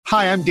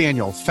Hi, I'm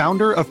Daniel,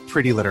 founder of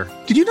Pretty Litter.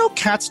 Did you know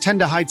cats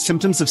tend to hide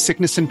symptoms of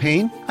sickness and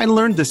pain? I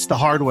learned this the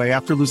hard way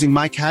after losing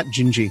my cat,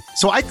 Gingy.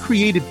 So I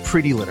created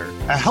Pretty Litter,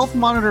 a health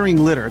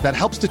monitoring litter that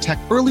helps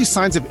detect early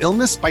signs of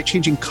illness by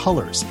changing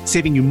colors,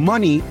 saving you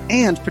money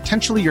and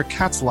potentially your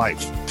cat's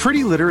life.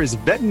 Pretty Litter is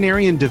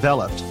veterinarian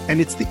developed, and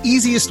it's the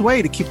easiest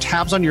way to keep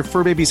tabs on your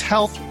fur baby's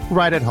health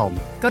right at home.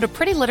 Go to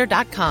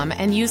prettylitter.com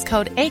and use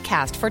code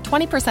ACAST for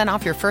 20%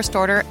 off your first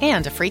order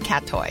and a free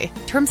cat toy.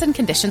 Terms and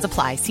conditions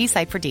apply. See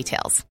site for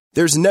details.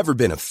 There's never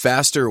been a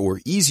faster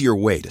or easier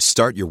way to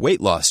start your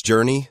weight loss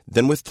journey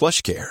than with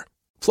PlushCare.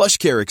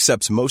 PlushCare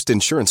accepts most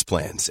insurance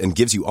plans and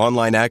gives you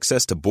online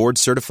access to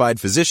board-certified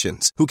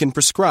physicians who can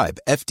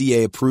prescribe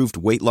FDA-approved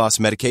weight loss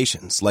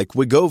medications like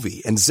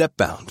Wegovy and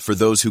Zepbound for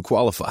those who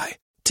qualify.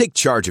 Take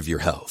charge of your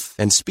health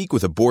and speak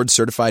with a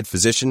board-certified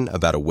physician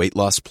about a weight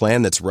loss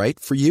plan that's right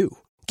for you.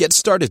 Get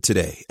started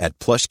today at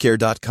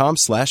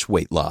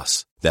plushcare.com/weight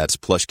loss. That's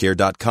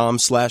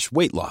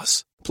plushcare.com/weight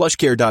loss.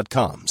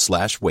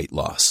 plushcare.com/weight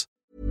loss.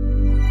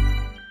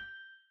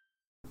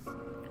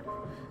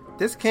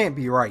 This can't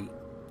be right.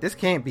 This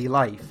can't be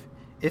life.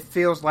 It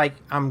feels like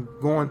I'm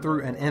going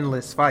through an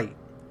endless fight.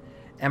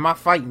 Am I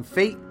fighting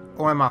fate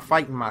or am I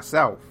fighting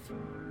myself?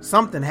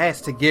 Something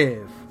has to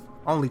give.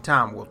 Only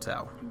time will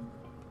tell.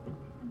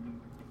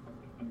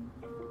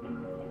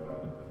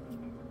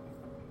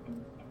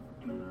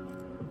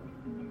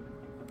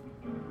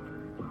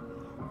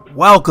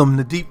 Welcome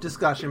to Deep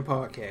Discussion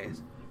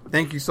Podcast.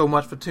 Thank you so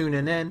much for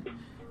tuning in,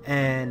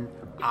 and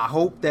I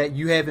hope that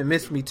you haven't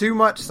missed me too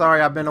much.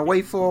 Sorry I've been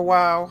away for a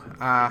while.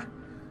 I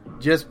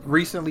just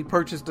recently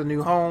purchased a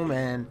new home,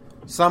 and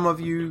some of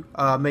you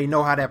may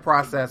know how that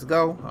process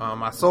go.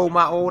 I sold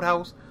my old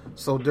house,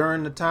 so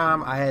during the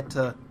time I had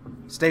to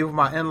stay with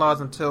my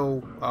in-laws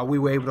until we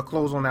were able to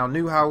close on our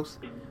new house.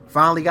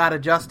 Finally got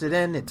adjusted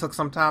in. It took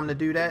some time to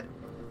do that,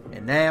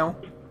 and now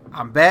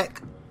I'm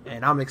back.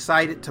 And I'm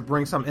excited to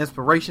bring some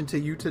inspiration to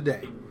you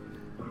today.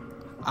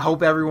 I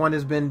hope everyone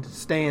has been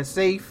staying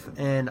safe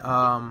and,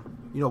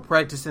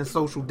 practicing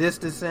social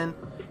distancing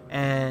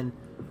and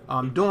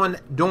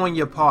doing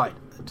your part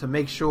to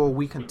make sure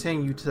we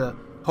continue to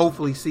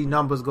hopefully see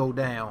numbers go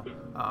down.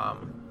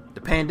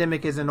 The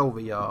pandemic isn't over,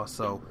 y'all.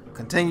 So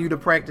continue to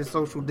practice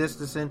social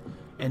distancing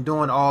and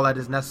doing all that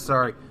is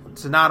necessary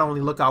to not only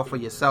look out for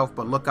yourself,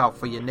 but look out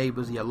for your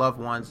neighbors, your loved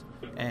ones,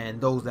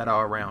 and those that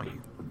are around you.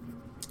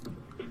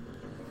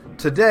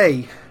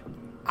 Today,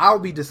 I'll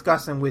be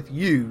discussing with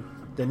you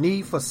the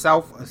need for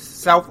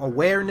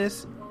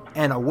self-awareness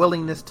and a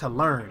willingness to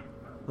learn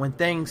when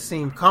things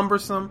seem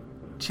cumbersome,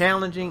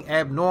 challenging,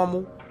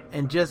 abnormal,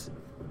 and just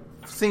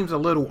seems a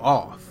little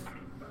off.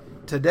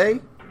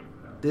 Today,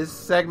 this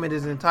segment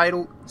is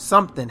entitled,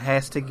 Something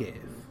Has to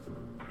Give.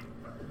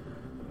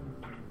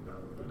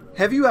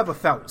 Have you ever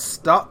felt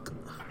stuck,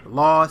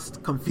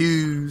 lost,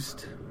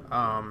 confused,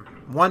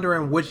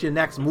 wondering what your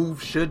next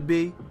move should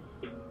be?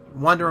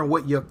 Wondering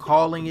what your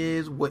calling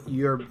is, what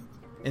you're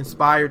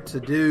inspired to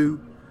do?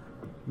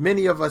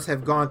 Many of us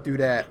have gone through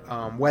that,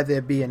 whether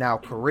it be in our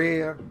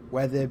career,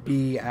 whether it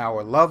be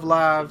our love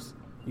lives,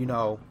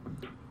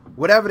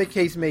 whatever the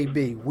case may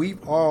be.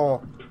 We've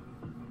all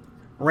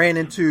ran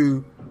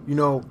into,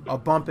 a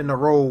bump in the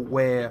road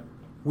where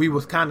we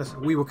were kind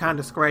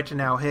of scratching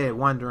our head,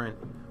 wondering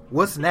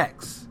what's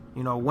next.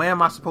 Where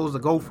am I supposed to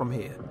go from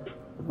here?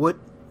 What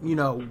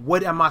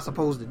am I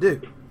supposed to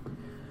do?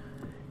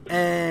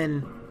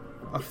 And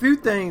a few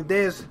things,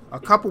 there's a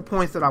couple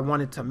points that I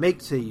wanted to make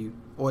to you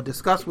or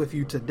discuss with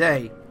you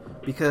today,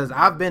 because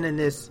I've been in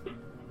this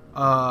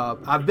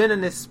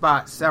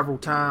spot several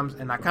times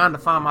and I kind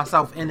of find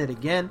myself in it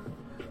again.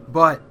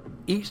 But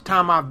each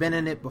time I've been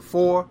in it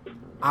before,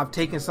 I've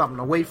taken something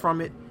away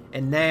from it.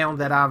 And now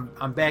that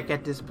I'm back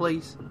at this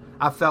place,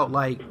 I felt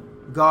like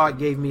God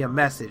gave me a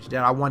message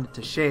that I wanted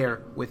to share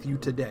with you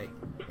today.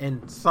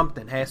 And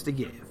something has to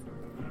give.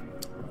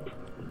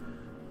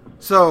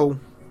 So,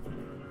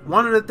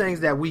 one of the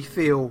things that we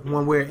feel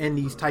when we're in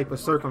these type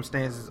of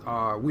circumstances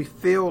are we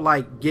feel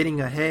like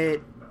getting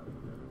ahead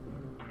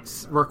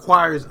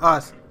requires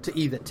us to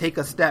either take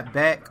a step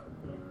back,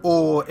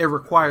 or it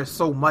requires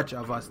so much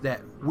of us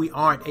that we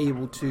aren't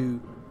able to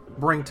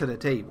bring to the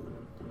table.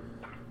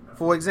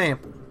 For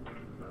example,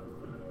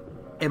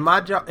 in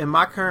my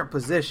current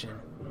position,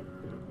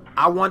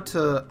 I want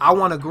to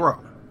grow.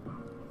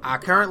 I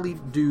currently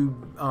do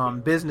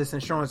business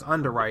insurance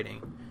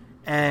underwriting,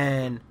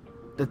 and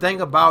the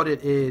thing about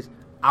it is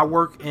I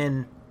work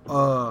in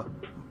a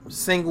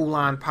single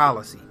line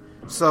policy.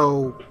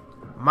 So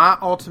my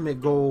ultimate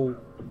goal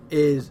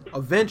is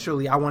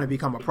eventually I want to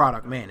become a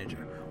product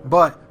manager.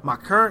 But my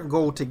current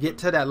goal to get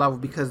to that level,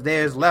 because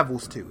there's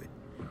levels to it.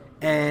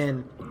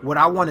 And what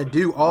I want to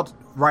do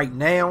right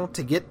now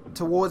to get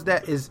towards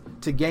that is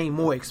to gain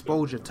more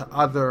exposure to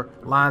other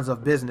lines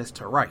of business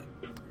to write.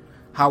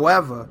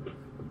 However,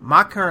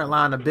 my current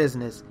line of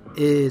business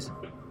is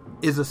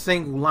a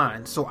single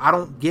line. So I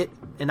don't get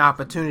an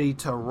opportunity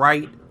to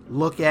write,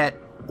 look at,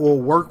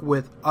 or work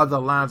with other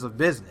lines of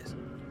business,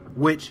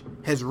 which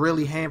has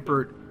really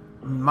hampered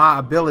my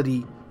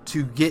ability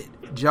to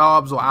get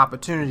jobs or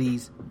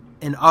opportunities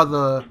in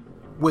other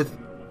with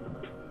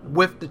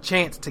the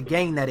chance to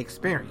gain that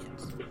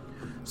experience.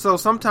 So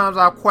sometimes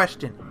I'll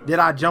question, did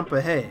I jump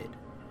ahead?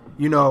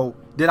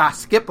 Did I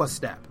skip a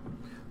step?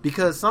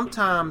 Because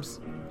sometimes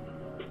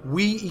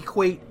we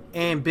equate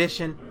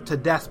ambition to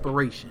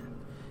desperation.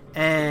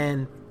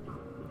 And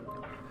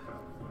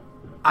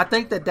I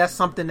think that that's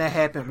something that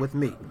happened with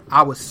me.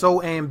 I was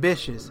so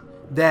ambitious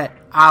that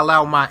I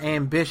allowed my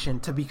ambition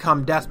to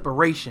become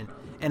desperation,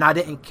 and I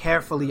didn't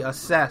carefully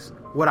assess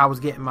what I was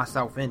getting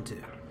myself into.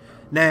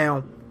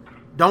 Now,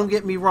 don't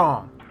get me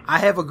wrong. I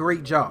have a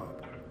great job.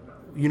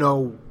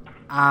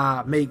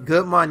 I make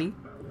good money.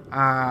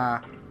 I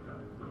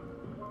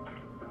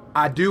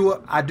do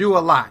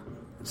a lot.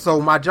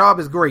 So my job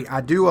is great.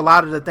 I do a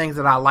lot of the things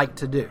that I like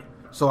to do.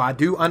 So I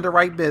do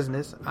underwrite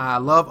business. I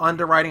love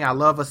underwriting. I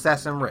love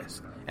assessing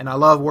risk. And I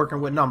love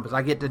working with numbers.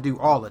 I get to do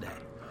all of that.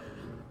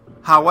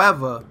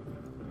 However,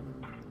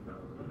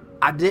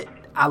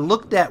 I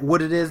looked at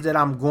what it is that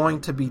I'm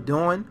going to be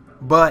doing,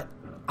 but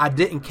I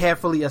didn't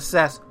carefully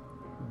assess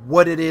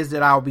what it is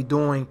that I'll be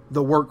doing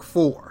the work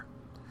for.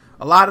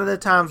 A lot of the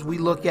times we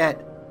look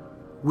at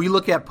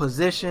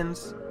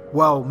positions.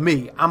 Well,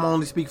 I'm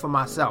only speak for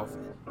myself.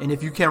 And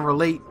if you can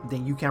relate,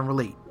 then you can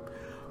relate.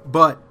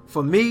 But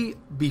for me,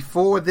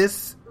 before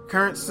this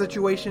current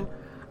situation,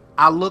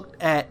 I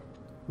looked at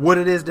what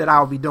it is that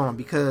I'll be doing.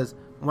 Because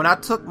when I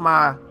took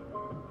my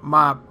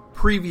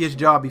previous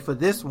job before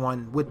this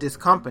one with this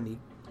company,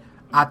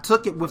 I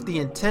took it with the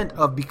intent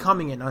of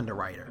becoming an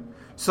underwriter.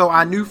 So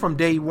I knew from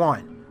day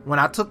one, when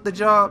I took the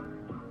job,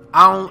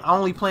 I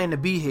only plan to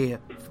be here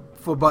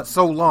for but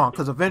so long,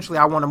 because eventually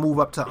I want to move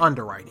up to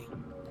underwriting.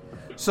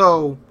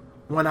 So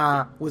when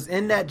I was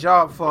in that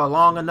job for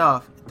long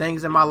enough,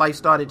 things in my life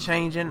started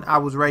changing. I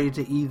was ready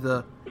to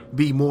either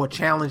be more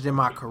challenged in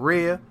my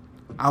career.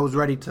 I was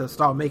ready to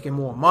start making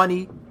more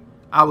money.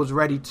 I was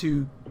ready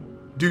to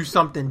do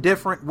something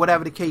different,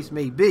 whatever the case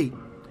may be.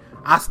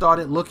 I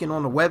started looking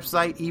on the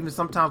website, even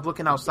sometimes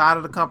looking outside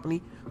of the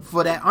company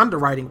for that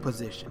underwriting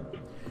position.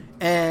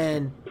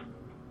 And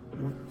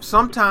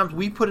sometimes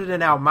we put it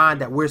in our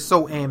mind that we're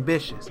so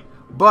ambitious,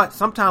 but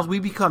sometimes we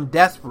become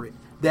desperate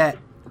that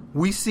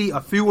we see a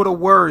few of the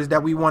words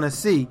that we want to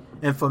see.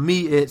 And for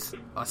me, it's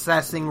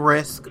assessing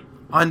risk,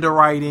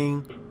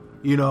 underwriting,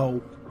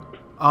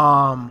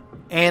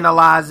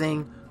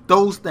 analyzing,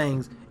 those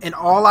things. And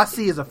all I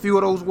see is a few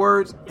of those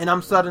words, and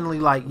I'm suddenly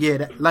like,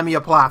 let me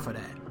apply for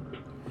that.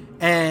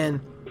 And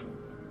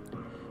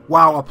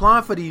while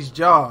applying for these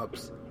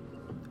jobs,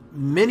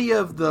 many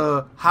of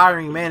the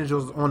hiring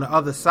managers on the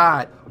other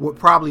side would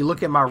probably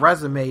look at my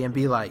resume and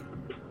be like,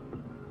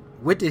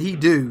 what did he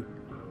do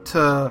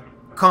to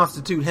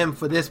constitute him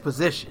for this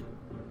position?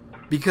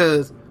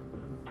 Because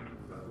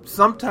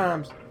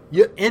sometimes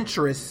your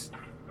interests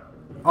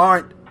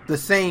aren't the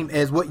same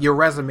as what your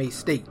resume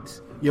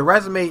states. Your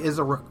resume is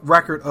a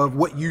record of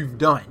what you've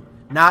done,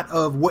 not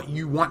of what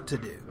you want to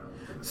do.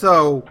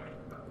 So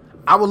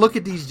I would look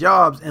at these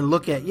jobs and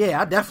look at,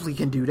 I definitely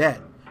can do that.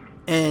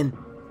 And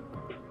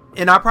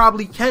I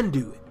probably can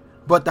do it.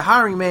 But the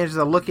hiring managers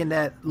are looking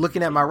at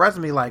my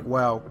resume like,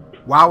 well,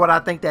 why would I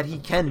think that he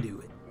can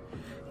do it?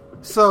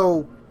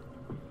 So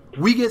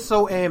we get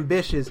so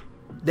ambitious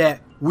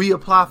that we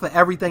apply for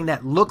everything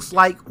that looks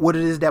like what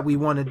it is that we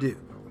want to do.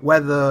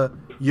 Whether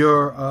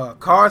you're a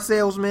car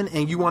salesman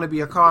and you want to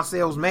be a car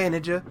sales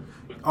manager,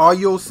 all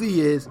you'll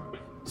see is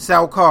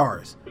sell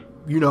cars,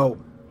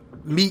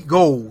 meet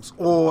goals.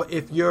 Or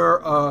if you're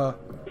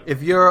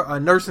a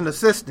nursing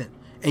assistant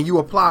and you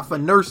apply for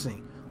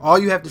nursing, all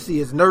you have to see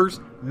is nurse,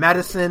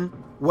 medicine,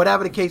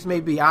 whatever the case may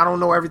be. I don't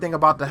know everything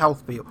about the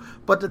health field.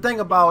 But the thing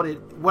about it,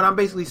 what I'm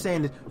basically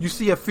saying is you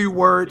see a few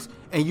words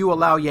and you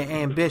allow your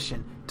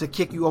ambition to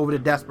kick you over to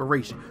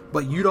desperation.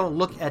 But you don't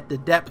look at the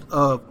depth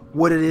of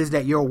what it is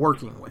that you're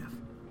working with.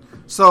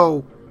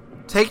 So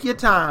take your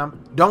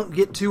time. Don't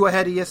get too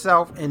ahead of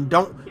yourself, and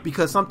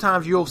because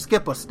sometimes you'll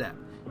skip a step.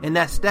 And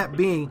that step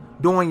being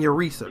doing your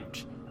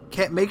research.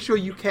 Make sure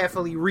you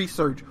carefully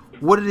research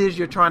what it is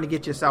you're trying to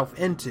get yourself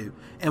into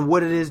and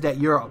what it is that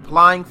you're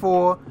applying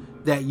for,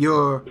 that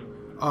you're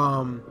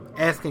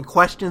asking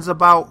questions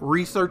about,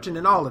 researching,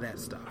 and all of that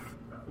stuff.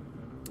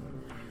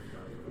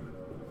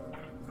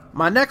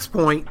 My next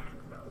point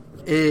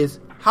is,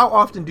 how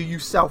often do you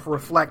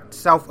self-reflect,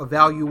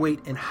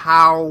 self-evaluate, and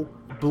how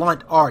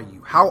blunt are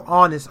you? How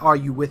honest are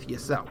you with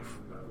yourself?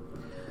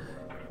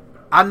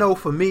 I know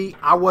for me,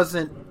 I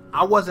wasn't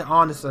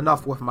honest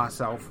enough with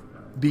myself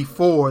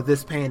before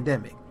this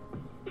pandemic.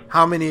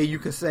 How many of you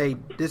could say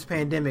this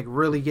pandemic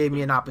really gave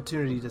me an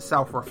opportunity to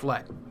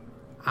self-reflect?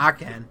 I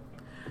can.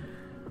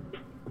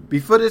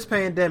 Before this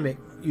pandemic,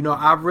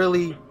 I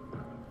really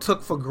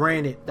took for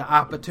granted the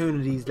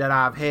opportunities that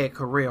I've had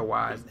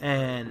career-wise.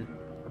 And,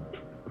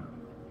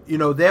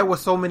 there were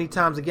so many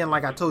times, again,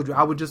 like I told you,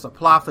 I would just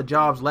apply for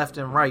jobs left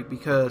and right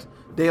because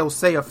they'll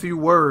say a few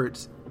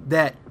words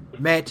that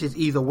matches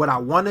either what I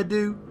want to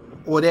do,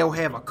 or they'll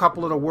have a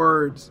couple of the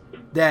words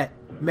that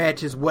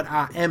matches what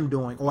I am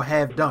doing or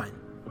have done.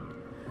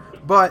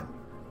 But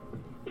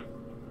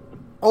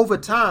over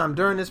time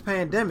during this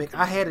pandemic,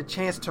 I had a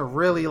chance to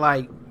really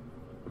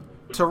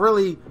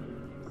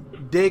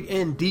dig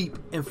in deep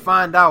and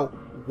find out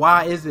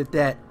why is it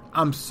that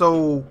I'm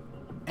so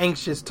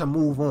anxious to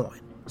move on,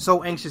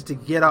 so anxious to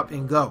get up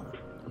and go,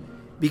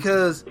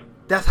 because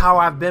that's how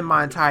I've been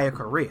my entire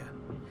career.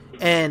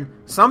 And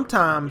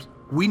sometimes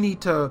we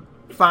need to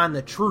find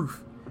the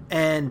truth,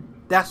 and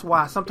that's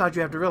why sometimes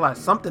you have to realize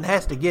something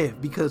has to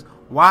give, because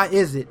why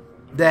is it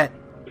that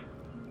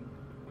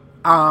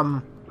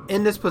I'm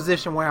in this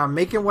position where I'm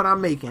making what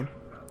I'm making,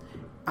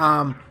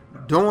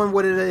 doing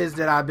what it is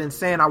that I've been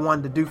saying I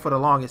wanted to do for the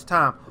longest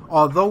time,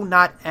 although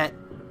not at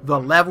the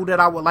level that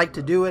I would like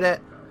to do it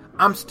at,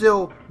 I'm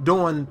still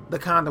doing the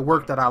kind of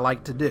work that I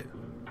like to do.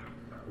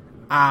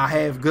 I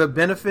have good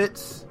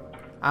benefits.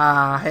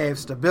 I have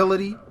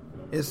stability.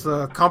 It's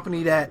a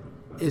company that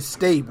is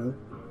stable.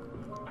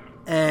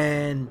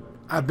 And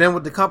I've been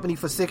with the company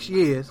for 6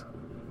 years.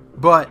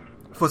 But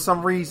for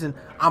some reason,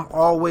 I'm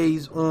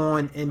always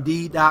on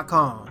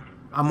Indeed.com.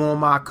 I'm on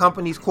my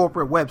company's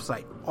corporate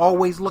website,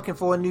 always looking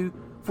for a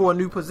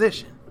new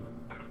position.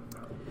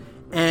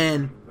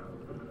 And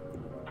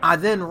I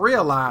then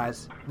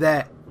realized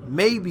that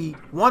maybe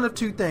one of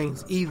two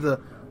things: either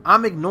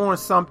I'm ignoring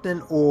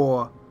something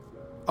or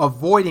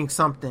avoiding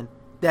something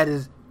that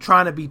is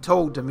trying to be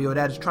told to me, or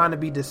that is trying to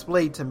be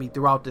displayed to me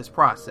throughout this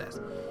process.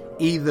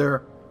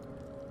 Either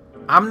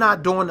I'm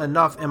not doing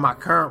enough in my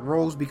current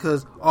roles,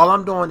 because all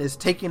I'm doing is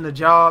taking the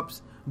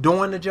jobs,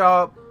 doing the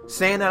job,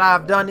 saying that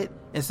I've done it,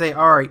 and say,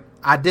 all right,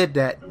 I did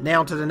that,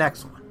 now to the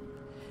next one.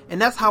 And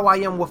that's how I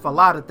am with a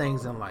lot of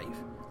things in life.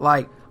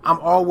 Like, I'm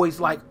always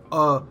like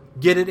a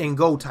get it and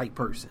go type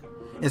person.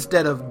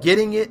 Instead of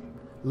getting it,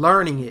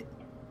 learning it,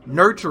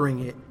 nurturing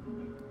it,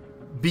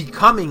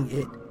 becoming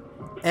it,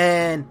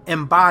 and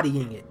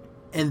embodying it,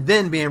 and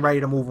then being ready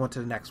to move on to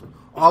the next one.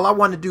 All I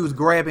want to do is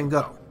grab and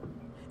go.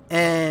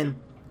 And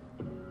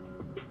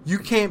you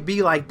can't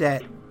be like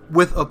that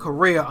with a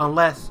career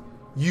unless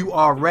you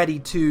are ready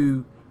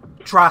to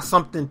try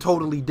something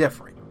totally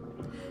different.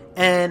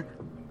 And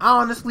I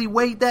honestly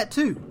weighed that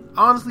too.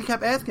 I honestly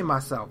kept asking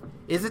myself,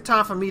 is it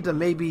time for me to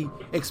maybe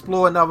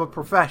explore another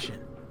profession?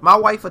 My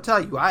wife will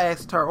tell you, I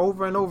asked her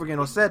over and over again,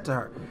 or said to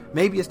her,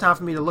 maybe it's time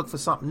for me to look for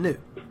something new.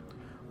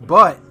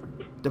 But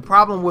the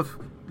problem with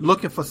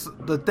looking for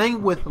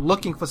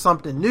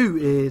something new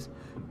is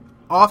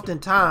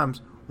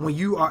oftentimes when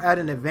you are at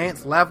an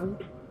advanced level,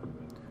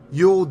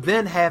 you'll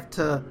then have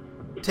to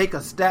take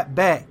a step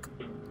back,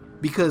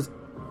 because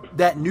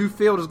that new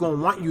field is going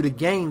to want you to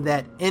gain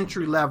that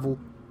entry level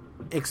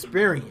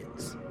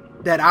experience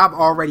that I've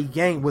already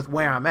gained with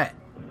where I'm at.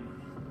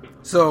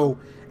 So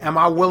am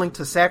I willing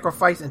to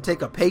sacrifice and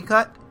take a pay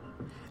cut?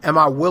 Am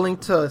I willing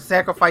to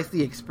sacrifice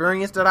the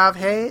experience that I've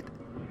had?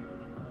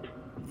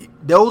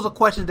 Those are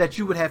questions that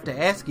you would have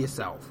to ask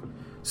yourself.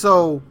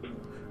 So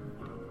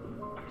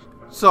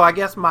I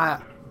guess my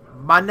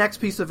next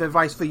piece of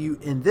advice for you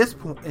in this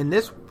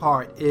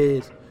part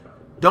is,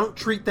 don't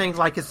treat things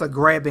like it's a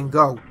grab and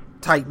go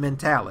type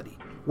mentality.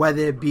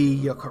 Whether it be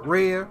your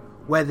career,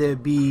 whether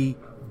it be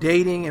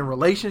dating and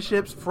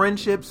relationships,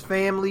 friendships,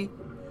 family,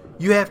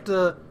 you have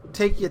to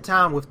take your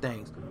time with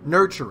things.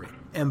 Nurture it,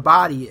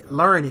 embody it,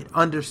 learn it,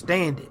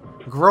 understand it,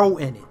 grow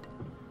in it.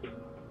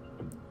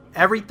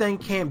 Everything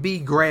can't be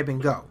grab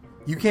and go.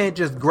 You can't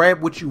just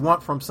grab what you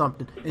want from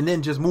something and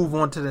then just move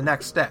on to the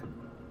next step.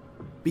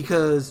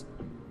 Because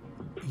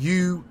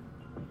you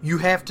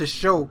have to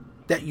show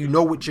that you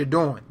know what you're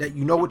doing, that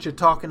you know what you're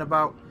talking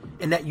about,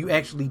 and that you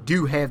actually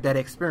do have that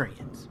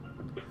experience.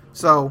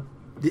 So,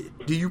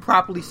 do you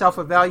properly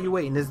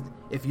self-evaluate? And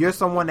if you're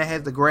someone that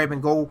has the grab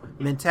and go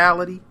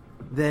mentality,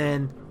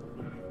 then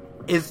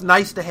it's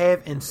nice to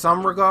have in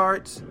some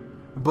regards,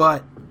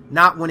 but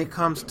not when it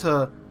comes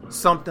to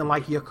something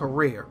like your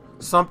career,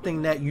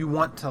 something that you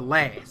want to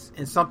last,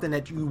 and something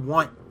that you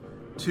want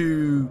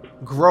to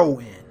grow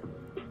in.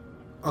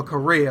 A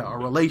career, a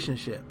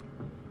relationship,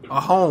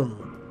 a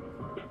home.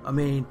 I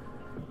mean,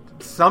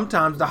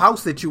 sometimes the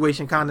house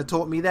situation kind of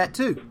taught me that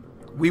too.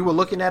 We were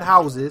looking at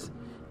houses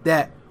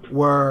that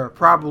were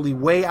probably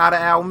way out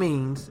of our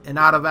means and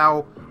out of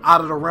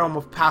the realm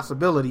of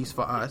possibilities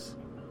for us.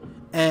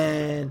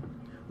 And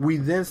we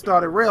then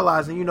started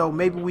realizing,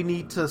 maybe we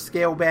need to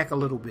scale back a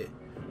little bit.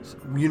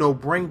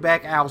 Bring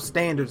back our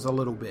standards a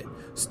little bit.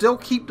 Still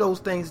keep those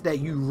things that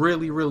you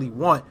really, really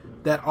want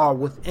that are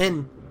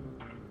within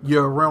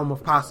your realm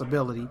of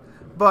possibility.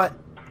 But,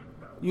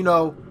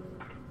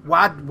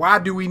 why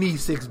do we need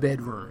 6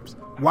 bedrooms?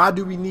 Why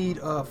do we need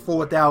a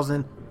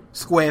 4,000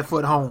 square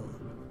foot home?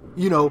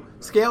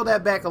 Scale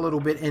that back a little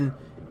bit and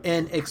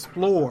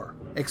explore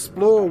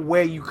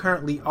where you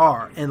currently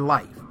are in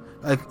life.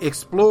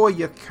 Explore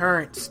your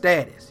current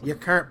status, your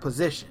current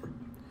position.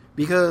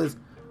 Because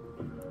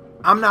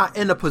I'm not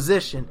in a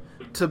position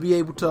to be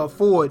able to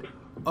afford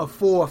a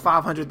 $400,000 or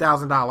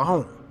 $500,000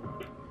 home.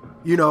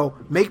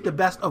 Make the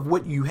best of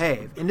what you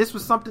have. And this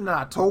was something that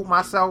I told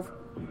myself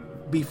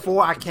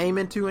before I came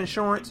into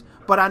insurance,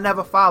 but I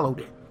never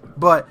followed it.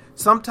 But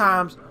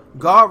sometimes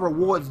God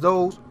rewards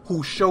those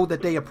who show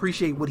that they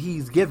appreciate what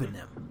He's given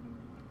them.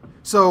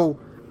 So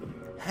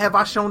have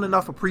I shown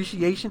enough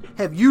appreciation?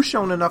 Have you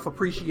shown enough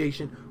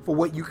appreciation for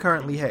what you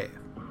currently have?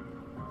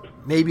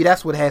 Maybe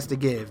that's what has to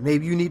give.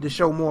 Maybe you need to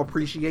show more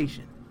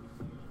appreciation.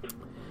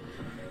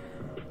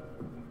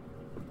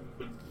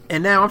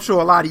 And now I'm sure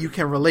a lot of you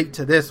can relate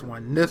to this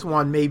one. This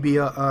one may be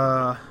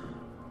a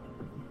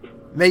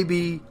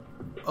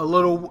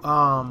little,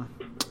 I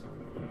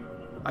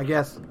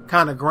guess,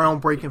 kind of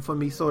groundbreaking for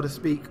me, so to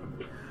speak.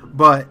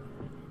 But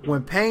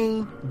when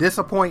pain,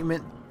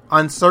 disappointment,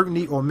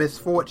 uncertainty, or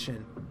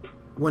misfortune,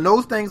 when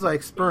those things are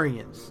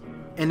experienced,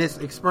 and it's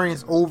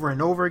experienced over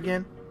and over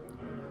again,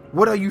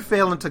 what are you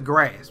failing to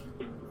grasp?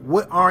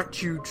 What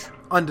aren't you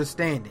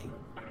understanding?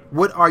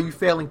 What are you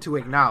failing to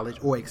acknowledge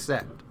or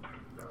accept?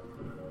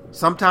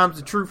 Sometimes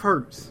the truth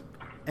hurts,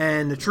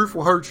 and the truth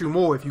will hurt you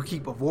more if you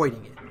keep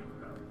avoiding it.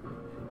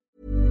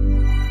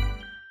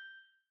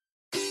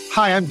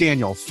 Hi, I'm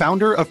Daniel,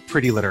 founder of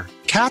Pretty Litter.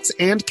 Cats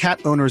and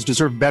cat owners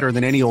deserve better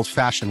than any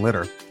old-fashioned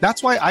litter.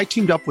 That's why I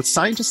teamed up with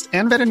scientists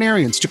and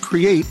veterinarians to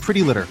create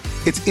Pretty Litter.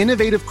 Its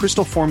innovative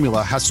crystal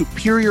formula has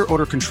superior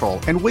odor control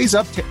and weighs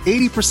up to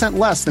 80%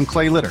 less than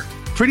clay litter.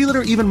 Pretty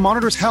Litter even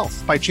monitors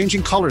health by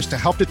changing colors to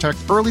help detect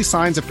early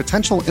signs of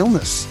potential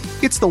illness.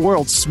 It's the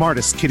world's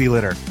smartest kitty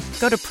litter.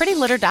 Go to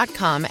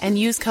prettylitter.com and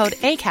use code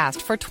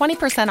ACAST for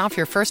 20% off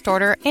your first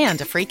order and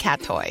a free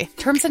cat toy.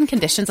 Terms and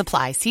conditions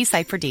apply. See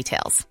site for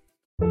details.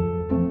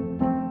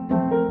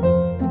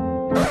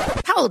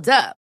 Hold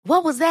up.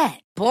 What was that?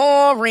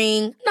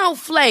 Boring. No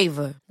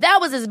flavor. That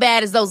was as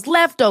bad as those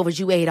leftovers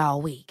you ate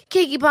all week.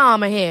 Keke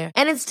Palmer here.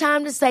 And it's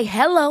time to say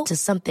hello to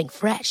something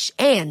fresh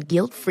and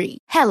guilt-free.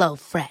 Hello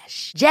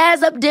Fresh.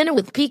 Jazz up dinner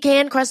with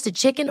pecan-crusted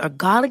chicken or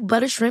garlic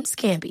butter shrimp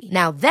scampi.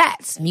 Now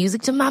that's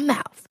music to my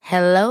mouth.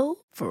 Hello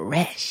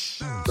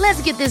Fresh.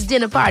 Let's get this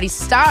dinner party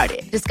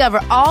started.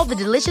 Discover all the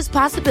delicious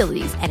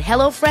possibilities at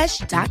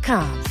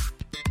HelloFresh.com.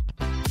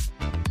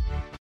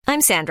 I'm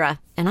Sandra,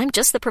 and I'm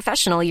just the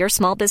professional your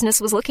small business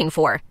was looking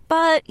for.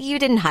 But you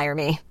didn't hire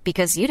me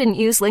because you didn't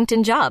use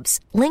LinkedIn Jobs.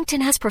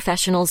 LinkedIn has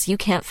professionals you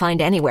can't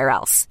find anywhere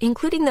else,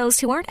 including those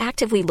who aren't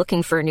actively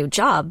looking for a new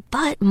job,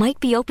 but might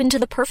be open to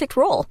the perfect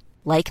role,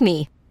 like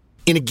me.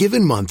 In a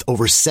given month,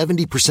 over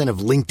 70% of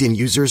LinkedIn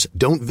users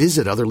don't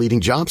visit other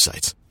leading job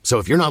sites. So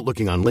if you're not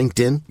looking on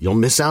LinkedIn, you'll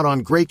miss out on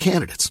great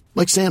candidates,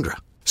 like Sandra.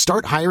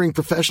 Start hiring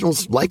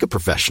professionals like a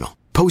professional.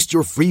 Post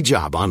your free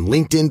job on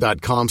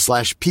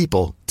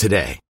linkedin.com/people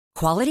today.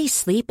 Quality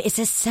sleep is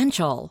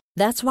essential.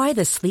 That's why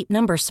the Sleep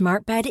Number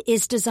Smart Bed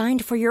is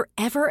designed for your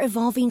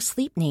ever-evolving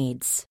sleep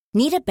needs.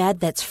 Need a bed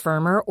that's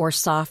firmer or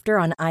softer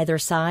on either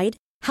side?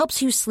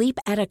 Helps you sleep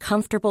at a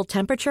comfortable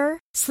temperature?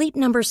 Sleep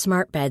Number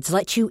Smart Beds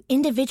let you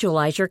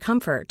individualize your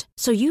comfort,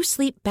 so you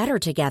sleep better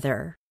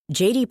together.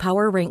 J.D.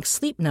 Power ranks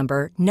Sleep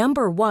Number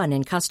number 1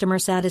 in customer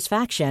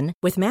satisfaction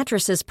with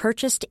mattresses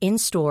purchased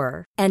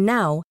in-store. And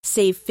now,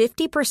 save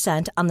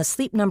 50% on the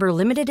Sleep Number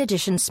Limited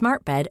Edition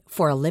Smart Bed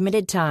for a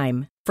limited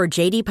time. For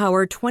J.D.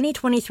 Power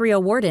 2023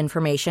 award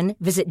information,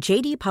 visit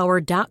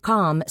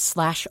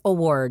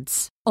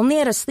jdpower.com/awards. Only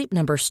at a Sleep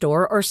Number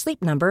store or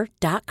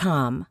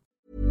sleepnumber.com.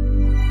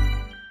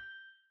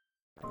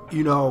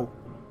 You know,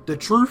 the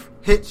truth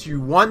hits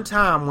you one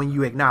time when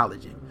you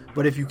acknowledge it.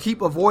 But if you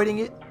keep avoiding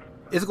it,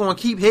 it's going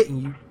to keep hitting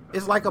you.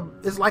 It's like a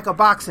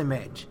boxing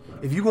match.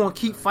 If you're going to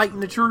keep fighting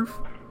the truth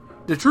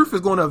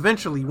is going to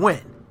eventually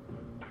win.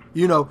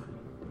 You know,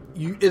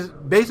 it's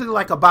basically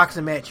like a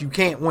boxing match. You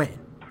can't win.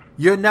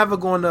 You're never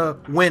going to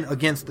win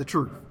against the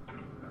truth.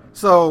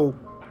 So,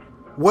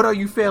 what are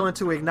you failing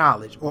to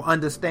acknowledge or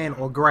understand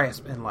or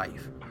grasp in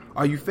life?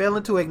 Are you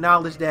failing to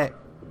acknowledge that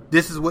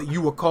this is what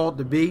you were called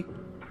to be,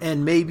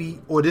 and maybe,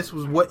 or this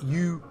was what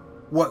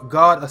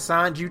God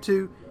assigned you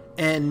to,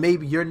 and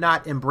maybe you're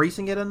not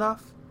embracing it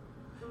enough?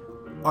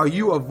 Are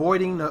you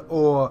avoiding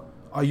or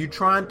are you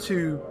trying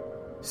to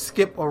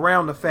skip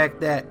around the fact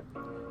that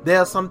there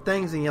are some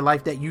things in your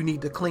life that you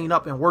need to clean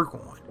up and work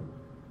on?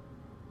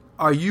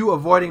 Are you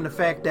avoiding the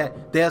fact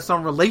that there are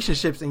some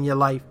relationships in your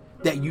life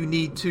that you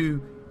need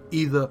to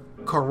either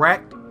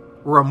correct,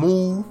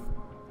 remove,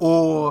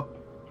 or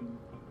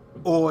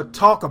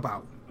talk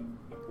about?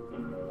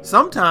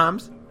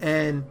 Sometimes,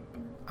 and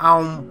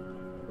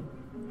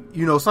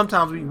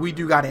sometimes we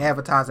do got to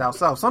advertise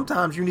ourselves.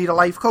 Sometimes you need a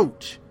life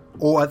coach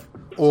or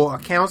a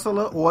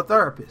counselor or a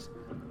therapist.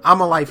 I'm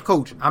a life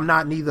coach. I'm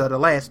not neither of the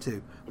last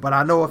two, but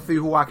I know a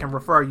few who I can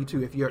refer you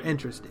to if you're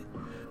interested.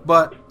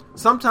 But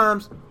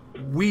sometimes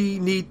we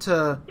need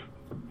to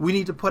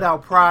put our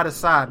pride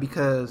aside,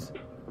 because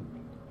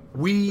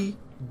we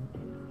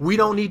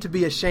don't need to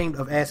be ashamed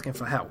of asking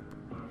for help.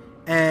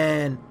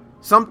 And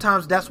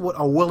sometimes that's what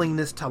a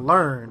willingness to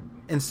learn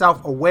and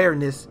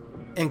self-awareness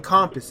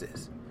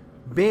encompasses.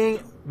 Being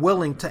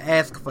willing to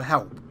ask for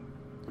help.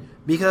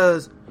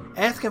 Because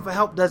asking for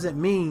help doesn't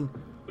mean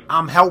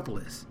I'm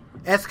helpless.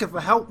 Asking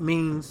for help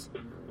means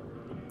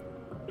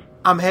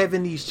I'm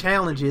having these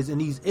challenges and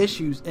these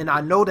issues, and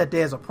I know that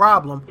there's a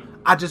problem.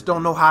 I just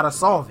don't know how to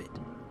solve it.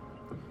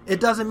 It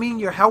doesn't mean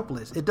you're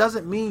helpless. It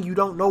doesn't mean you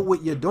don't know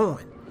what you're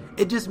doing.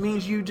 It just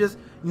means you just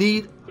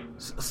need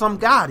some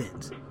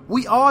guidance,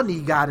 We all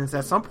need guidance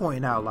at some point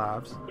in our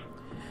lives.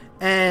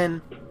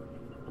 And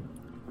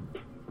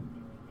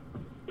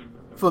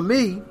for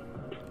me,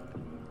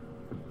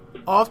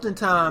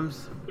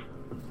 oftentimes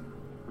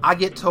I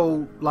get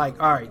told, like,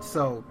 all right,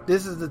 so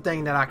this is the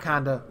thing that I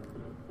kind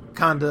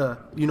of,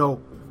 you know,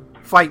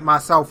 fight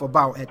myself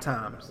about at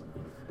times.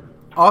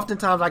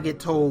 Oftentimes I get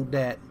told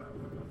that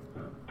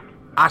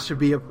I should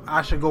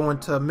go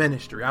into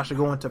ministry, I should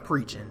go into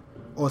preaching,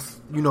 or,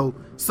 you know,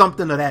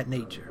 something of that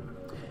nature.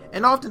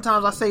 And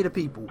oftentimes I say to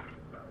people,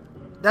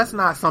 that's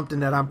not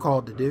something that I'm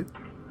called to do.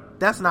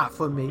 That's not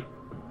for me.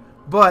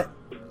 But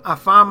I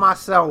find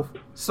myself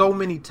so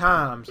many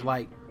times,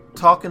 like,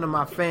 talking to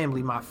my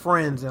family, my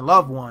friends and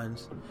loved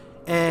ones,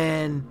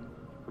 and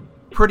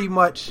pretty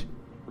much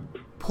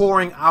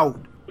pouring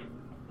out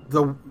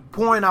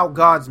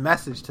God's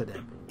message to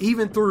them,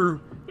 even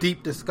through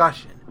deep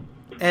discussion.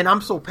 And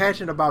I'm so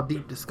passionate about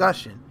deep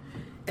discussion.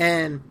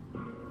 And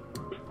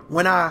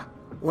when I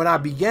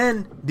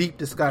began deep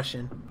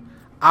discussion,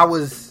 I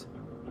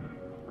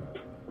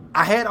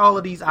had all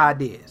of these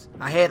ideas.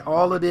 I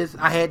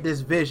had this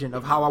vision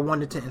of how I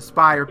wanted to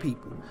inspire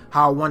people,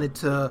 how I wanted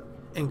to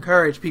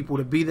encourage people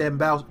to be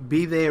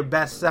their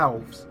best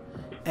selves,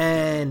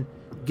 and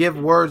give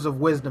words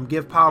of wisdom,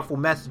 give powerful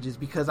messages,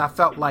 because I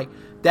felt like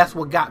that's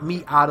what got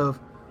me out of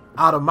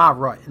my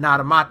rut and out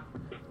of my,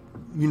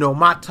 you know,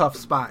 my tough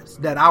spots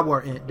that I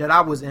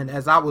was in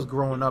as I was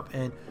growing up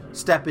and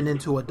stepping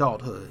into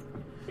adulthood.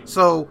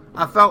 So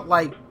I felt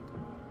like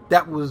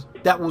that was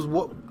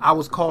what I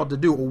was called to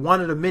do, or one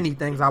of the many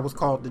things I was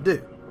called to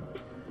do.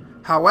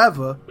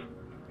 However,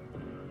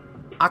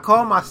 I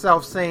call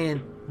myself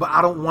saying, but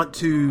I don't want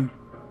to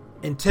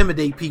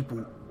intimidate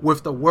people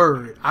with the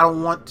word. I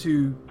don't want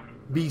to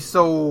be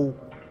so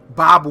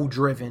Bible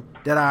driven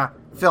that I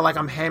feel like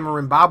I'm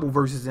hammering Bible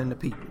verses into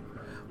people.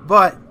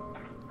 But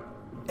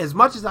as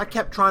much as I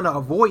kept trying to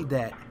avoid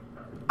that,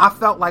 I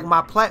felt like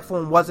my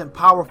platform wasn't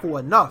powerful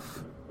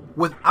enough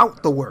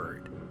without the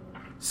word.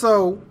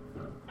 So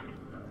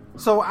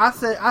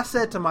I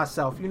said to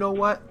myself, you know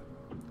what?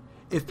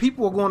 If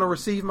people are going to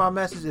receive my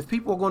message, if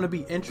people are going to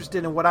be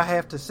interested in what I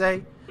have to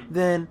say,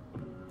 then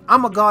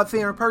I'm a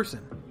God-fearing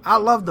person. I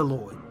love the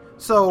Lord.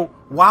 So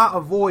why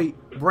avoid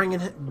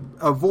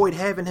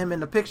having him in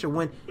the picture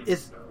when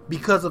it's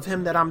because of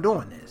him that I'm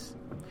doing this?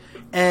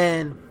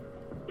 And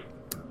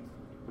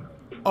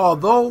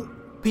although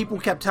people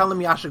kept telling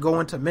me I should go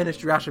into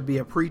ministry, I should be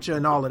a preacher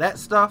and all of that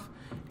stuff,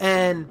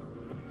 and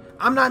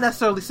I'm not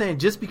necessarily saying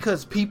just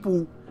because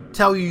people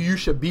tell you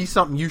should be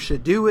something, you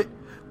should do it,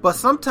 but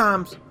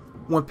sometimes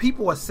when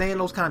people are saying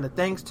those kind of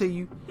things to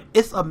you,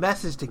 it's a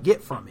message to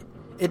get from it.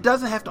 It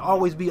doesn't have to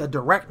always be a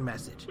direct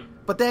message,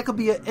 but there could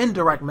be an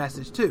indirect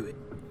message to it.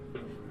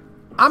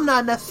 I'm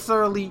not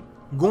necessarily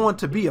going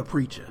to be a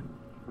preacher.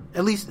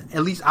 At least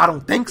I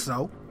don't think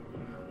so.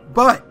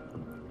 But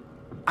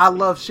I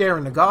love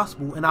sharing the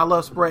gospel, and I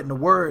love spreading the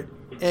word,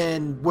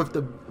 and with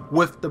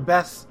the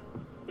best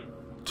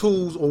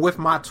tools, or with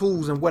my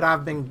tools and what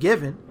I've been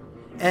given.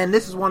 And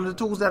this is one of the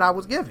tools that I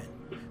was given.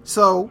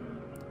 So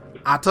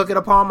I took it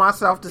upon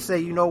myself to say,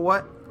 you know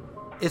what?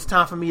 It's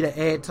time for me to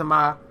add to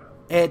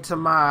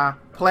my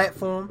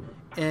platform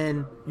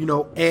and, you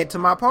know, add to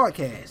my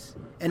podcast.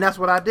 And that's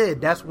what I did.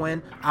 That's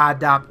when I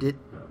adopted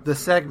the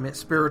segment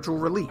Spiritual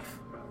Relief,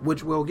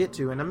 which we'll get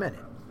to in a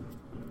minute.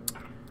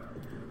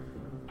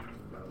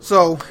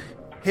 So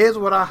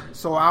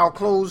I'll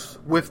close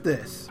with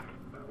this.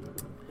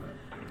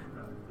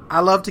 I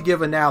love to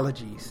give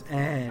analogies,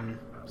 and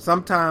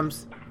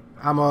sometimes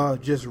I'm gonna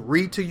just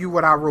read to you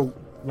what I wrote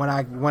when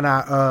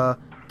I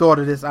thought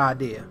of this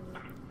idea.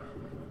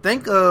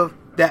 Think of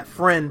that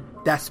friend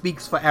that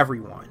speaks for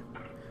everyone.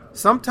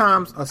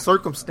 Sometimes a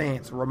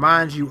circumstance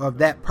reminds you of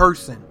that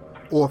person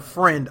or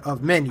friend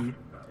of many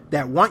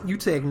that want you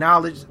to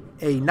acknowledge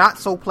a not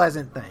so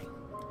pleasant thing.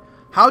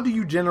 How do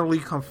you generally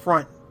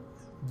confront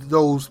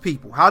those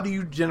people? How do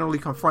you generally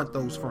confront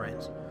those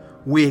friends?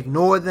 We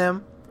ignore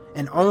them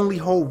and only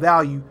hold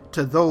value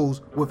to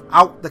those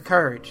without the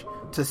courage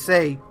to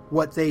say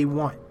what they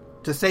want,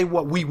 to say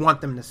what we want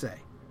them to say.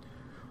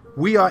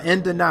 We are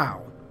in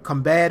denial,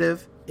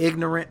 combative,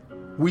 ignorant.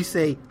 We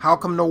say, how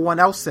come no one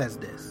else says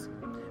this?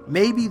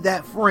 Maybe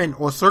that friend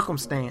or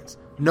circumstance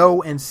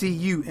know and see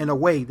you in a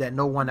way that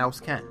no one else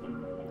can.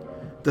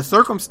 The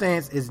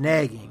circumstance is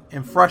nagging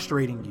and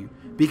frustrating you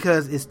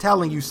because it's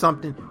telling you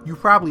something you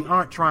probably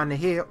aren't trying to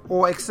hear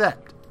or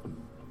accept.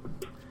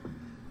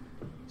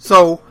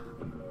 So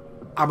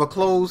I'm going to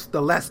close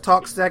the Let's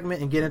Talk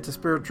segment and get into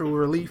Spiritual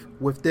Relief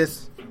with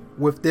this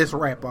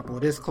wrap up, or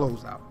this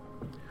closeout.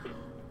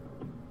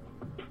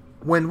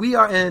 When we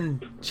are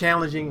in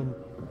challenging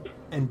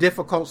and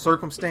difficult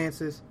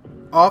circumstances,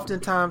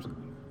 oftentimes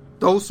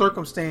those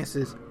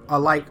circumstances are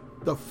like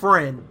the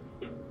friend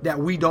that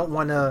we don't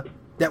want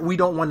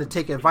to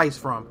take advice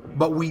from,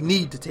 but we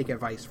need to take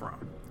advice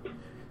from.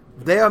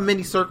 There are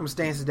many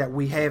circumstances that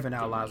we have in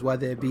our lives,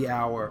 whether it be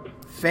our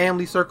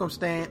family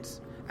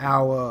circumstance,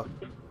 our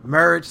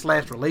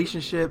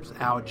marriage/relationships,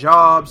 our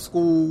jobs,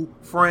 school,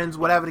 friends,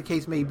 whatever the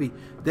case may be.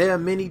 There are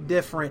many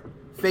different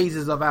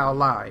phases of our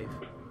life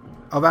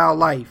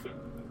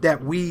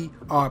that we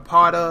are a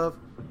part of,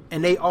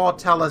 and they all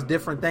tell us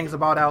different things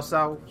about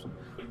ourselves.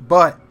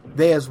 But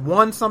there's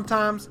one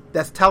sometimes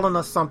that's telling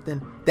us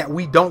something that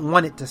we don't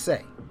want it to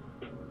say.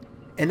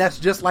 And that's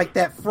just like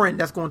that friend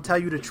that's going to tell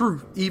you the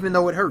truth, even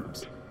though it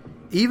hurts.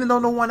 Even though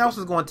no one else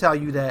is going to tell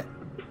you that,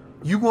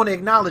 you're going to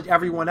acknowledge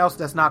everyone else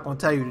that's not going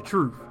to tell you the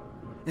truth,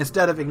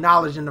 instead of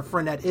acknowledging the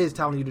friend that is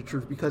telling you the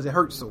truth because it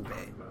hurts so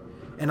bad.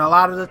 And a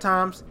lot of the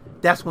times,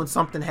 that's when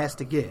something has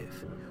to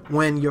give.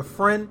 When your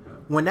friend,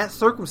 when that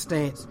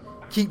circumstance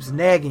keeps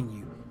nagging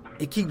you,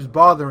 it keeps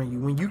bothering you,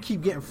 when you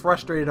keep getting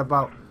frustrated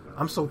about,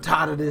 I'm so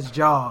tired of this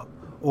job,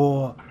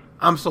 or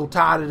I'm so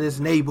tired of this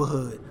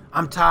neighborhood,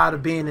 I'm tired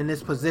of being in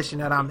this position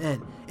that I'm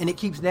in, and it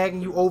keeps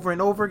nagging you over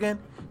and over again,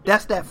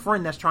 that's that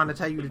friend that's trying to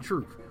tell you the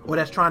truth, or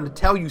that's trying to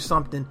tell you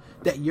something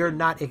that you're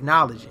not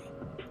acknowledging.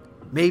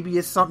 Maybe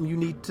it's something you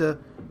need to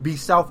be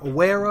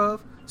self-aware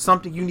of,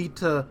 something you need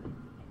to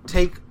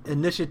take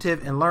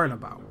initiative and learn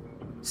about.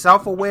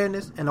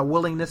 Self-awareness and a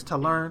willingness to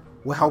learn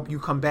will help you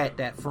combat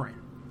that friend.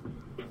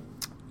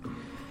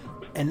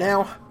 And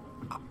now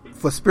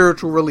for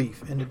spiritual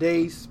relief. And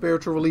today's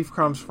spiritual relief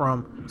comes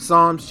from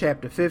Psalms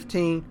chapter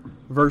 15,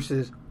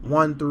 verses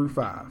 1 through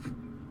 5.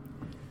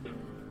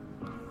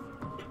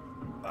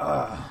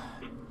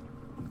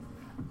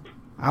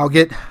 I'll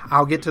get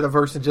to the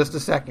verse in just a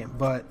second,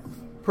 but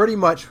pretty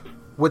much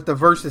what the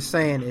verse is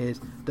saying is,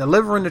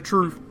 delivering the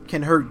truth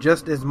can hurt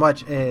just as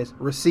much as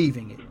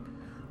receiving it.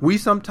 We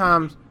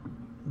sometimes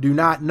do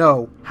not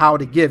know how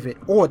to give it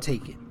or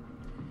take it.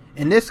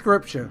 In this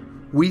scripture,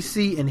 we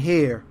see and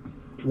hear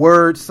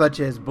words such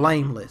as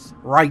blameless,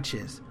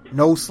 righteous,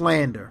 no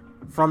slander,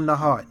 from the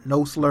heart,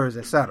 no slurs,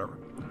 etc.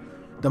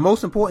 The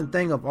most important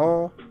thing of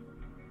all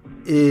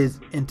is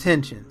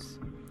intentions.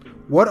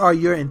 What are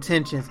your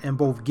intentions in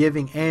both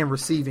giving and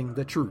receiving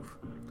the truth?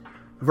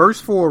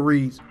 Verse 4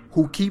 reads,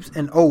 who keeps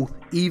an oath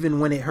even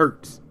when it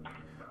hurts.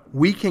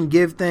 We can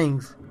give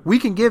things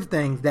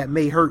that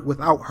may hurt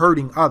without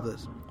hurting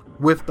others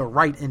with the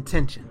right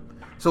intention.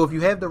 So if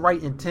you have the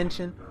right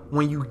intention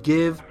when you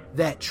give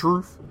that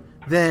truth,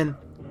 then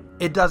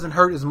it doesn't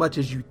hurt as much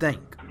as you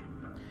think.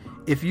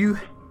 If you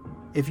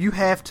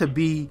have to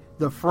be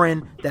the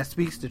friend that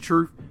speaks the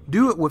truth,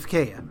 do it with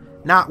care,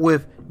 not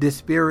with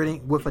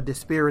a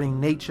dispiriting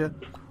nature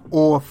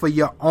or for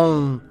your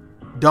own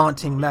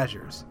daunting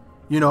measures.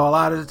 You know, a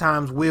lot of the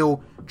times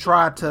we'll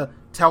try to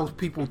tell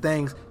people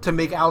things to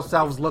make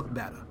ourselves look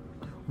better.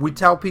 We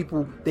tell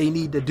people they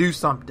need to do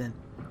something,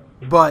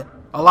 but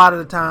a lot of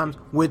the times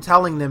we're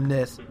telling them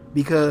this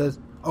because,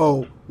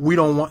 we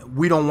don't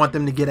want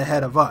them to get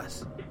ahead of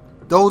us.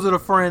 Those are the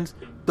friends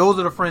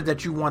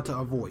that you want to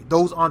avoid.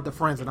 Those aren't the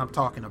friends that I'm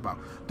talking about.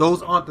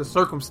 Those aren't the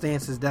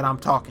circumstances that I'm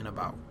talking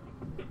about.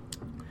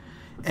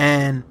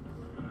 And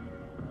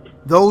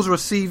those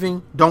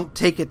receiving don't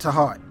take it to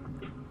heart.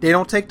 They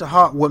don't take to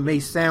heart what may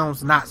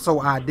sound not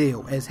so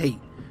ideal as hate,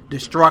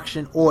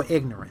 destruction, or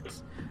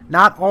ignorance.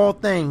 Not all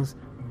things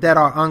that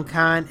are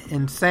unkind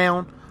in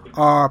sound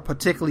are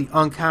particularly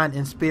unkind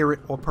in spirit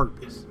or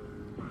purpose.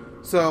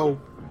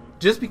 So,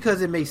 just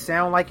because it may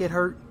sound like it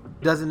hurt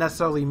doesn't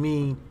necessarily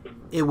mean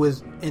it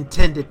was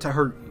intended to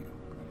hurt you.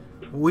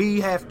 We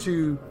have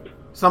to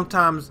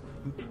sometimes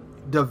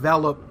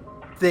develop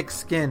thick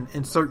skin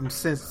in certain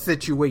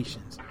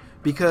situations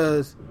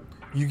because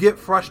you get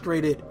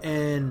frustrated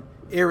and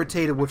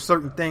irritated with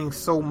certain things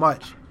so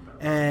much,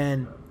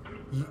 and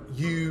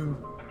you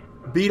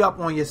beat up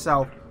on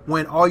yourself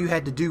when all you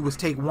had to do was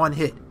take one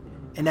hit,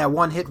 and that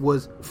one hit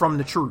was from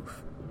the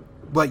truth.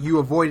 But you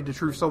avoided the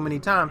truth so many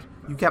times,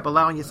 you kept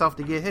allowing yourself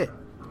to get hit.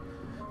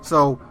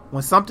 So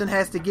when something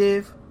has to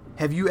give,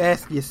 have you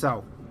asked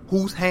yourself,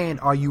 whose hand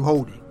are you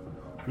holding?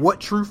 What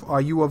truth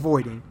are you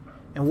avoiding?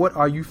 And what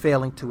are you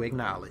failing to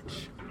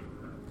acknowledge?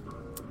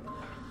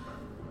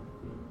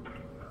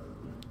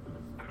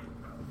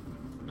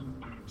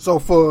 So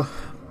for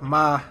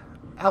my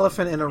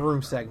elephant in the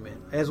room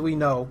segment, as we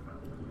know,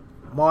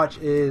 March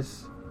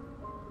is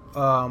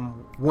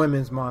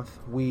Women's Month.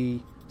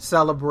 We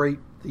celebrate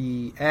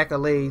the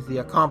accolades, the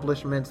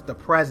accomplishments, the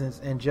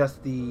presence, and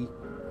just the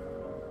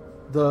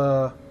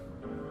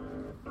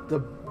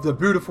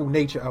beautiful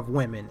nature of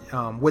women,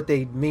 what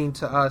they mean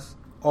to us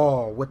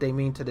all, what they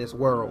mean to this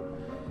world.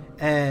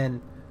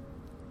 And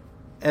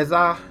as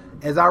I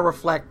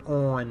reflect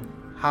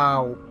on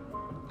how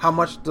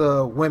much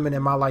the women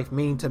in my life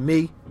mean to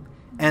me,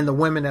 and the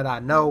women that I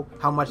know,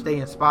 how much they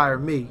inspire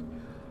me,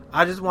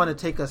 I just want to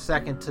take a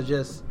second to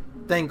just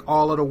thank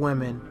all of the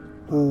women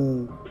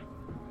who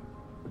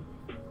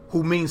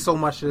mean so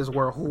much to this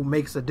world, who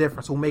makes a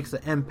difference, who makes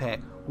an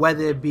impact,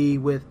 whether it be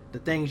with the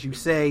things you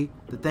say,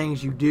 the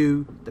things you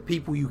do, the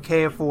people you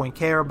care for and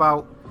care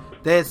about.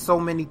 There's so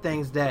many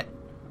things that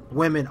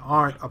women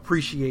aren't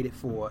appreciated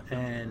for.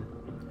 And,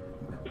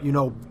 you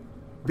know,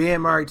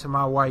 being married to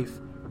my wife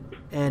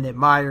and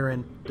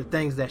admiring the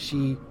things that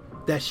she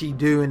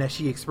do and that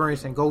she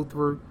experiences and go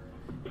through,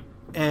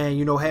 and,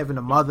 you know, having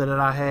the mother that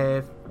I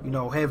have, you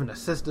know, having the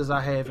sisters I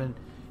have, and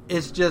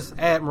it's just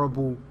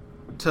admirable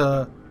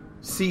to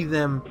see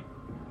them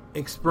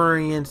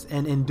experience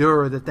and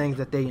endure the things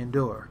that they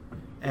endure.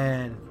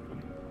 And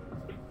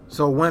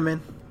so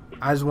women,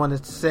 I just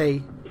wanted to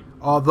say,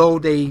 although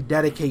they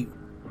dedicate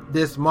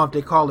this month,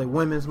 they call it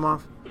Women's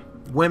Month,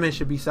 women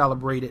should be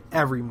celebrated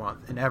every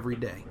month and every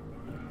day.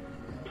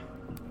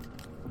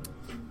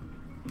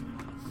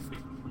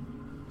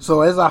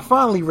 So as I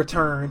finally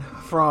return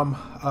from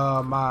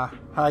my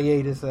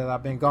hiatus that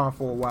I've been gone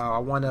for a while, I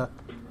want to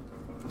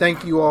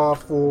thank you all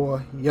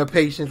for your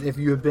patience if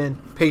you have been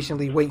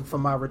patiently waiting for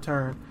my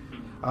return.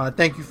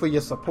 Thank you for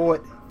your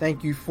support.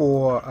 Thank you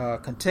for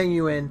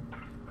continuing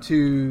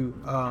to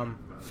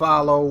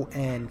follow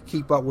and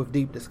keep up with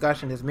Deep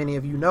Discussion. As many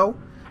of you know,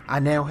 I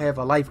now have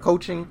a life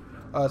coaching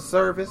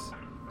service.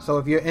 So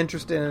if you're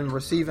interested in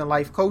receiving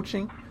life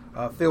coaching,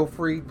 feel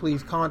free.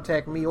 Please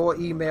contact me or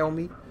email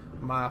me.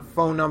 My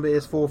phone number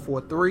is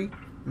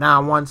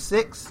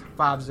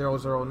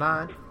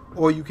 443-916-5009.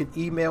 Or you can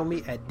email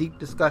me at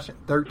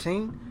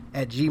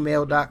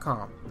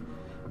deepdiscussion13@gmail.com.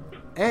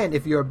 And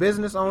if you're a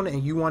business owner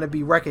and you want to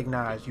be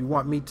recognized, you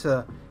want me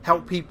to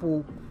help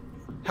you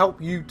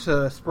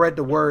to spread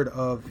the word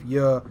of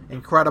your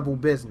incredible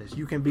business,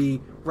 you can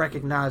be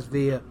recognized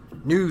via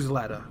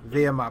newsletter,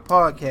 via my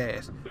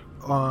podcast.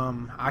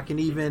 I can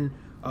even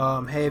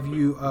have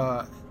you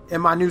in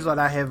my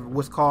newsletter. I have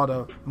what's called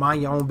a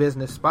Mind Your Own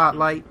Business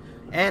Spotlight,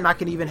 and I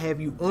can even have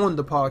you on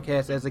the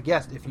podcast as a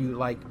guest if you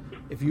like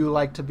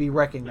to be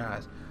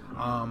recognized.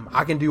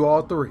 I can do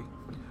all three.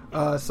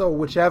 So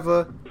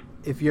whichever,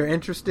 if you're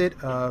interested,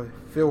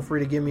 feel free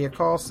to give me a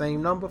call.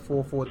 Same number,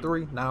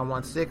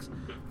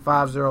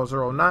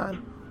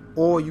 443-916-5009,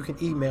 or you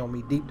can email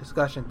me,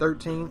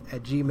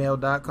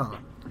 deepdiscussion13@gmail.com.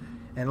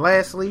 And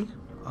lastly,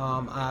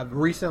 I've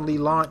recently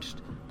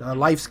launched the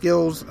Life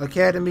Skills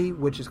Academy,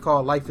 which is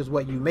called Life is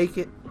What You Make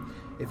It.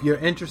 If you're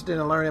interested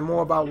in learning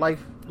more about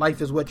Life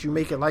is What You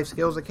Make It, Life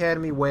Skills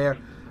Academy, where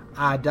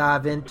I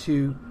dive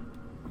into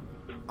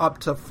up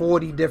to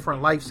 40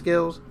 different life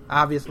skills,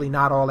 obviously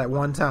not all at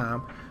one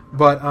time,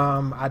 but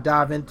I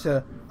dive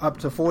into up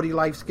to 40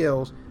 life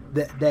skills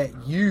that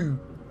you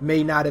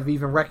may not have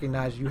even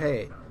recognized you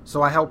had.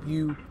 So I help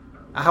you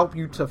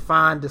to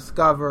find,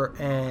 discover,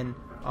 and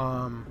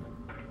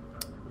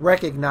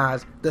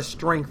recognize the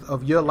strength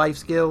of your life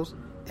skills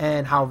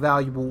and how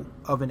valuable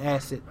of an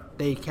asset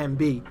they can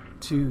be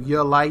to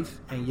your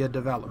life and your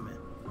development.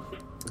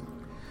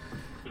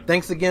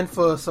 Thanks again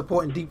for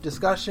supporting Deep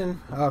Discussion.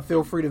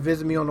 Feel free to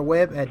visit me on the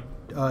web at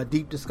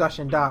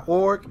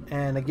deepdiscussion.org.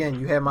 And again,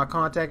 you have my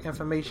contact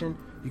information.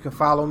 You can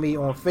follow me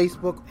on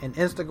Facebook and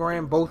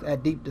Instagram, both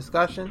at Deep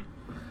Discussion.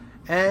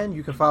 And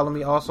you can follow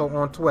me also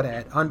on Twitter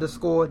at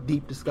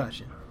 _Deep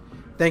Discussion.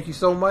 Thank you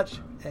so much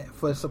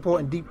for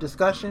supporting Deep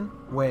Discussion,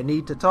 where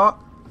need to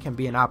talk can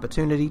be an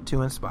opportunity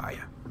to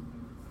inspire.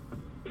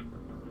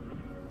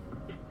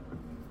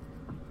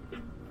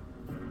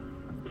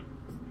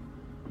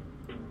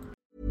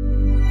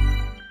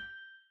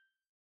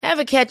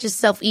 Ever catch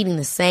yourself eating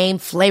the same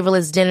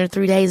flavorless dinner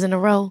 3 days in a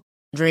row?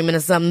 Dreaming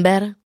of something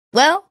better?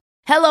 Well,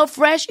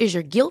 HelloFresh is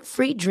your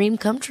guilt-free dream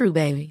come true,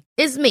 baby.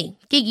 It's me,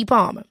 Keke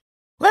Palmer.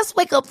 Let's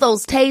wake up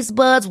those taste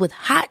buds with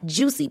hot,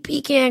 juicy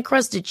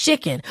pecan-crusted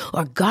chicken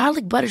or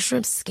garlic butter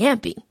shrimp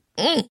scampi.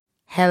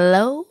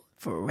 Hello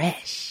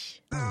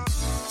Fresh.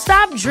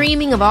 Stop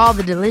dreaming of all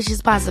the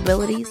delicious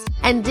possibilities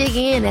and dig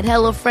in at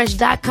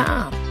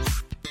HelloFresh.com.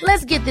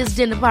 Let's get this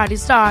dinner party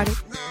started.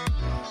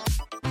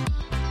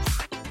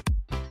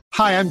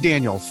 Hi, I'm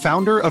Daniel,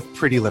 founder of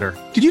Pretty Litter.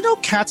 Did you know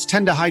cats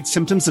tend to hide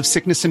symptoms of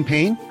sickness and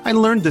pain? I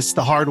learned this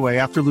the hard way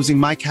after losing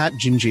my cat,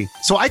 Gingy.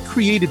 So I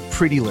created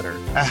Pretty Litter,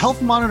 a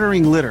health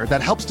monitoring litter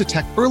that helps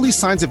detect early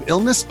signs of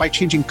illness by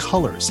changing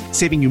colors,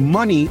 saving you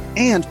money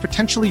and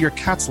potentially your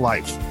cat's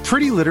life.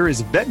 Pretty Litter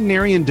is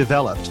veterinarian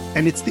developed,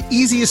 and it's the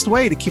easiest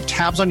way to keep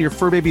tabs on your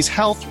fur baby's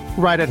health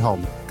right at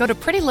home. Go to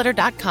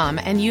prettylitter.com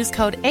and use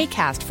code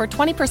ACAST for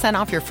 20%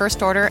 off your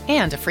first order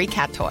and a free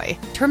cat toy.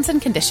 Terms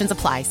and conditions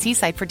apply. See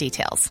site for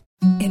details.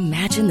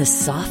 Imagine the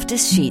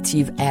softest sheets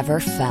you've ever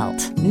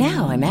felt.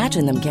 Now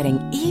imagine them getting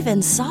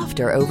even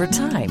softer over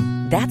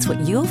time. That's what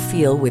you'll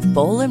feel with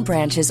Boll &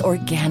 Branch's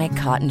organic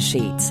cotton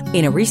sheets.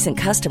 In a recent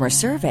customer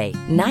survey,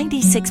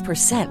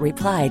 96%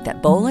 replied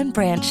that Boll &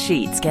 Branch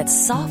sheets get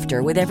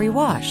softer with every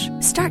wash.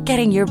 Start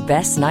getting your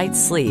best night's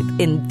sleep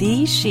in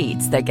these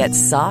sheets that get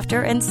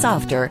softer and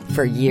softer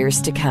for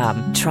years to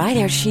come. Try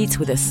their sheets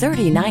with a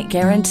 30-night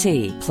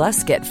guarantee.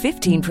 Plus, get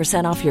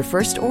 15% off your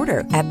first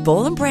order at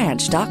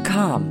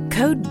bollandbranch.com.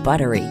 Code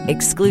BUTTERY.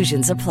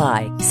 Exclusions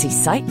apply. See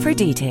site for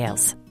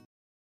details.